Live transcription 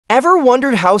Ever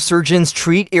wondered how surgeons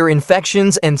treat ear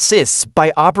infections and cysts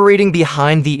by operating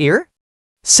behind the ear?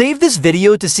 Save this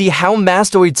video to see how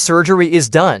mastoid surgery is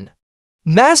done.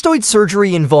 Mastoid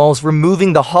surgery involves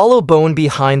removing the hollow bone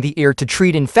behind the ear to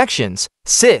treat infections,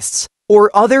 cysts,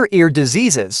 or other ear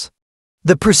diseases.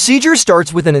 The procedure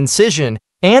starts with an incision,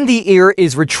 and the ear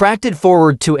is retracted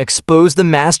forward to expose the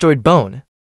mastoid bone.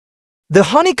 The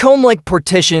honeycomb-like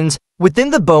partitions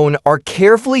within the bone are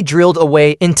carefully drilled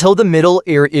away until the middle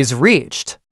ear is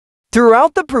reached.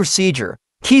 Throughout the procedure,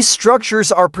 key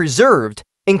structures are preserved,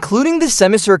 including the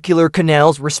semicircular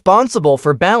canals responsible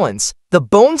for balance, the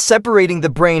bone separating the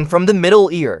brain from the middle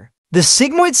ear, the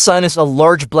sigmoid sinus, a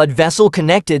large blood vessel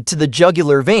connected to the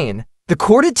jugular vein, the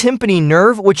chordae tympani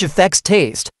nerve which affects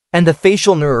taste, and the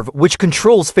facial nerve which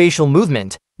controls facial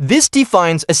movement. This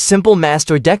defines a simple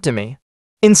mastoidectomy.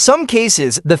 In some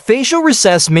cases, the facial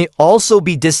recess may also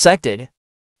be dissected.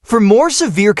 For more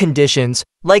severe conditions,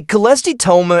 like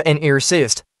cholesteatoma and ear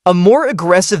cyst, a more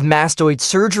aggressive mastoid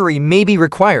surgery may be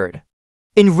required.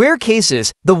 In rare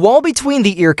cases, the wall between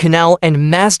the ear canal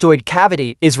and mastoid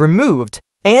cavity is removed,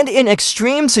 and in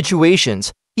extreme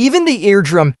situations, even the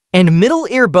eardrum and middle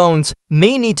ear bones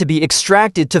may need to be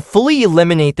extracted to fully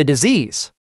eliminate the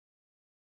disease.